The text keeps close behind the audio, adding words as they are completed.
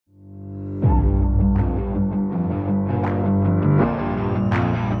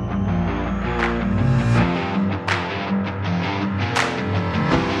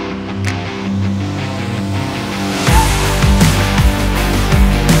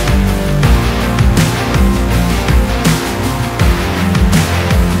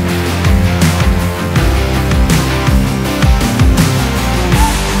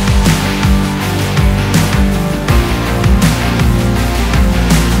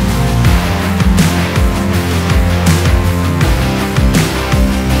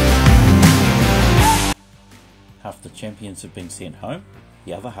champions have been sent home.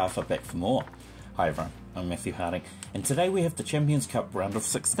 The other half are back for more. Hi everyone, I'm Matthew Harding, and today we have the Champions Cup round of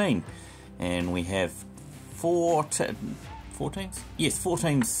 16, and we have four teams? Yes, 4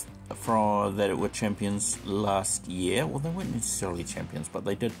 teams that were champions last year. Well, they weren't necessarily champions, but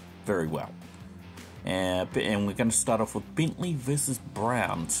they did very well. And we're going to start off with Bentley versus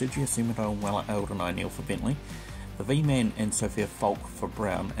Brown. Sergio Semedo and Aineel'y for Bentley. The V-Man and Sophia Falk for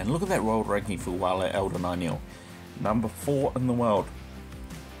Brown. And look at that world ranking for Aineel'y. Number 4 in the world.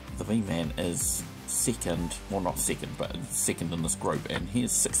 The V-Man is second, well not second, but second in this group. And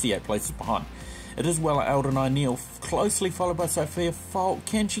he's 68 places behind. It is Aineel'y, closely followed by Sophia Falk.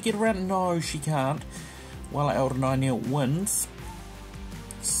 Can she get around? No, she can't. Aineel'y wins.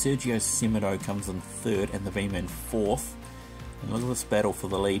 Sergio Semedo comes in 3rd and the V-Man 4th. And look at this battle for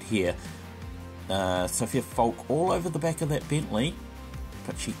the lead here. Sophia Falk all over the back of that Bentley,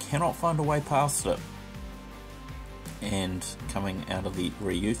 but she cannot find a way past it. And coming out of the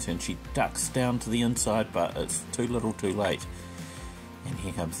rear-U-turn, she ducks down to the inside, but it's too little too late. And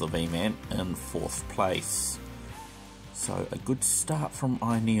here comes the V-Man in 4th place. So a good start from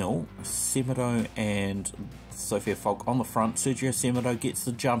Aineel'y. Semedo and Sophia Falk on the front. Sergio Semedo gets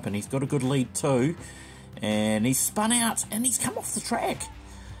the jump and he's got a good lead too. And he's spun out and he's come off the track.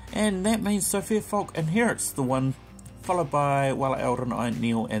 And that means Sophia Falk inherits the win, followed by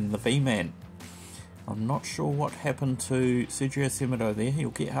Aineel'y and the V-Man. I'm not sure what happened to Sergio Semedo there.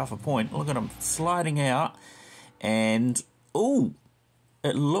 He'll get half a point. Look at him sliding out. And, ooh,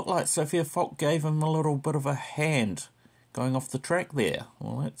 it looked like Sophia Falk gave him a little bit of a hand going off the track there.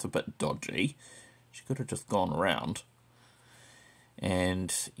 Well, that's a bit dodgy. She could have just gone around.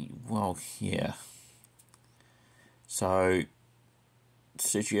 And, well, yeah. So,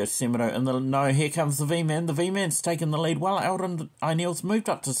 Sergio Semedo and no, here comes the V-Man. The V-Man's taken the lead. Aineel'y's moved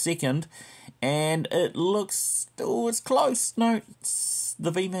up to 2nd. And it looks, oh, it's close. No, the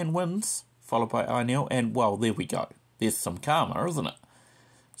V-Man wins, followed by Aineel'y. And, well, there we go. There's some karma, isn't it?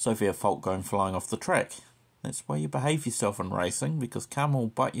 Sophia Falk going flying off the track. That's why you behave yourself in racing, because karma will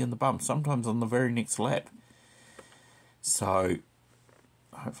bite you in the bum, sometimes on the very next lap. So,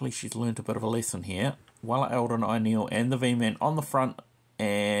 hopefully she's learned a bit of a lesson here. Aineel'y and the V-Man on the front,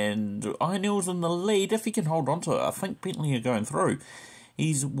 and Aineel'y's in the lead, if he can hold on to it. I think Bentley are going through.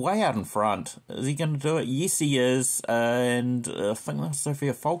 He's way out in front. Is he going to do it? Yes, he is. And I think that's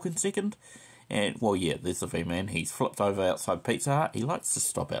Sophia Falk in 2nd. And, well, yeah, there's the V-Man. He's flipped over outside Pizza Hut. He likes to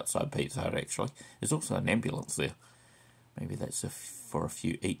stop outside Pizza Hut, actually. There's also an ambulance there. Maybe that's for a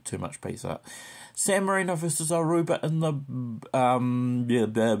few eat too much Pizza Hut. San Marino versus Aruba in the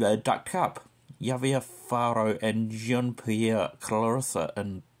Duck Cup. Javier Faro and Jean-Pierre Clarissa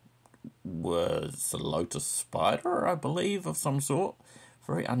and was a Lotus Spider, I believe, of some sort.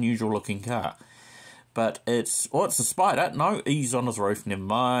 Very unusual looking car. But it's a Spider. No, he's on his roof, never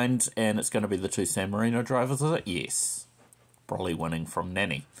mind. And it's going to be the 2 San Marino drivers, is it? Yes. Probably winning from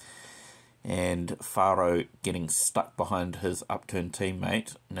Nanny. And Faro getting stuck behind his upturned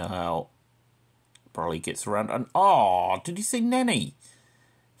teammate. Now, Broly gets around. And, oh, did you see Nanny?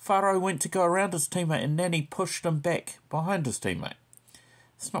 Faro went to go around his teammate and Nanny pushed him back behind his teammate.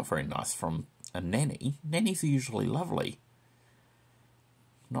 It's not very nice from a Nanny. Nannies are usually lovely.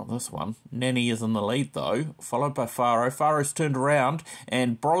 Not this one. Nanny is in the lead, though, followed by Faro. Faro's turned around,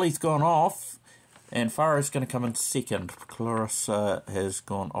 and Broly's gone off, and Faro's going to come in 2nd. Clarissa has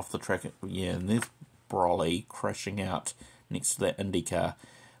gone off the track. Yeah, and there's Broly crashing out next to that Indy car.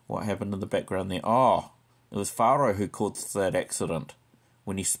 What happened in the background there? Oh, it was Faro who caused that accident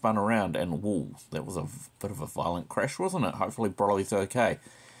when he spun around, and, whoa, that was a bit of a violent crash, wasn't it? Hopefully Broly's okay.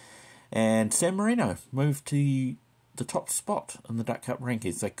 And San Marino moved to the top spot in the Duck Cup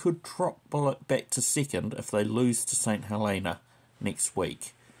rankings. They could drop back to 2nd if they lose to St. Helena next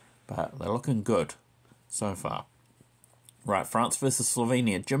week. But they're looking good so far. Right, France versus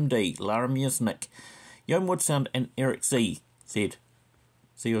Slovenia. Jim D, Lara Musnik, Jon Woodsound and Eric Z. Z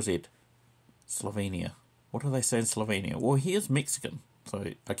or Z? Slovenia. What do they say in Slovenia? Well, he is Mexican, so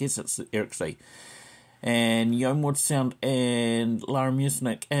I guess it's Eric Z. And Jon Woodsound and Lara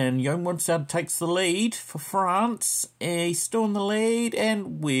Musnik. And Jon Woodsound takes the lead for France. He's still in the lead.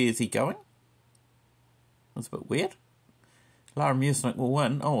 And where's he going? That's a bit weird. Lara Musnik will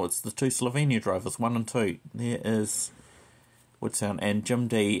win. Oh, it's the 2 Slovenia drivers, 1 and 2. There is Woodsound. And Jim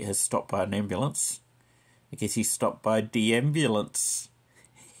D has stopped by an ambulance. I guess he's stopped by the ambulance.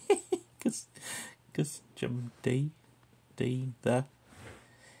 Because Jim D,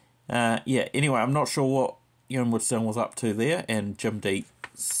 yeah, anyway, I'm not sure what Jon Woodsound was up to there, and Jim D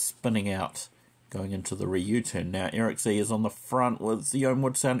spinning out going into the re-U-turn now. Aineel'y is on the front with the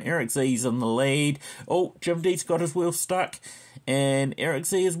Woodsound. Aineel'y's in the lead. Oh, Jim D's got his wheel stuck, and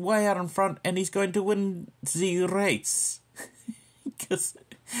Aineel'y is way out in front, and he's going to win the race. Because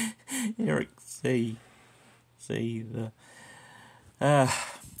Aineel'y, see the...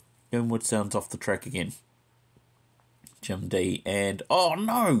 Woodsound's off the track again. Jim D, and... Oh,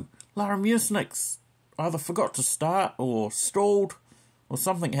 no! Lara Musnick's either forgot to start, or stalled, or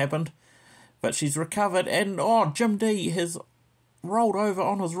something happened. But she's recovered, and Jim D has rolled over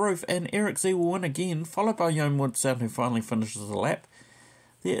on his roof, and Aineel'y will win again, followed by Woodsound, who finally finishes the lap.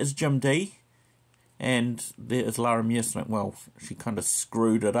 There is Jim D, and there is Lara Musnick. Well, she kind of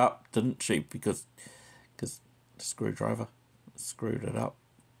screwed it up, didn't she? Because the screwdriver screwed it up.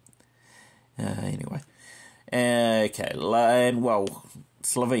 Anyway. Okay, and well,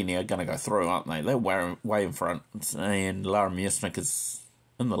 Slovenia are going to go through, aren't they? They're way in front, and Lara Musnick is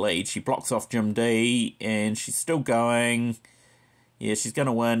in the lead. She blocks off Jim D, and she's still going. Yeah, she's going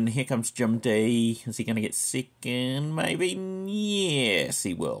to win. Here comes Jim D. Is he going to get second? Maybe? Yes,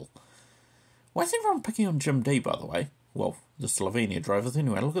 he will. Why is everyone picking on Jim D, by the way? Well, the Slovenia drivers.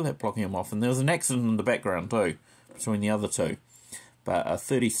 Anyway, look at that, blocking him off. And there was an accident in the background, too, between the other two. But a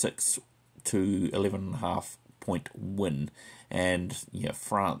 36 to 11.5 point win. And, yeah,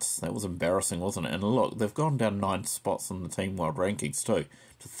 France, that was embarrassing, wasn't it? And look, they've gone down 9 spots in the Team World Rankings, too,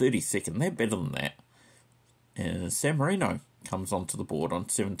 to 32nd. They're better than that. And San Marino comes onto the board on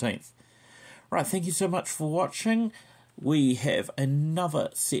 17th. Right, thank you so much for watching. We have another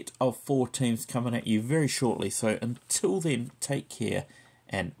set of 4 teams coming at you very shortly. So until then, take care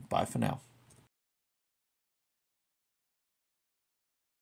and bye for now.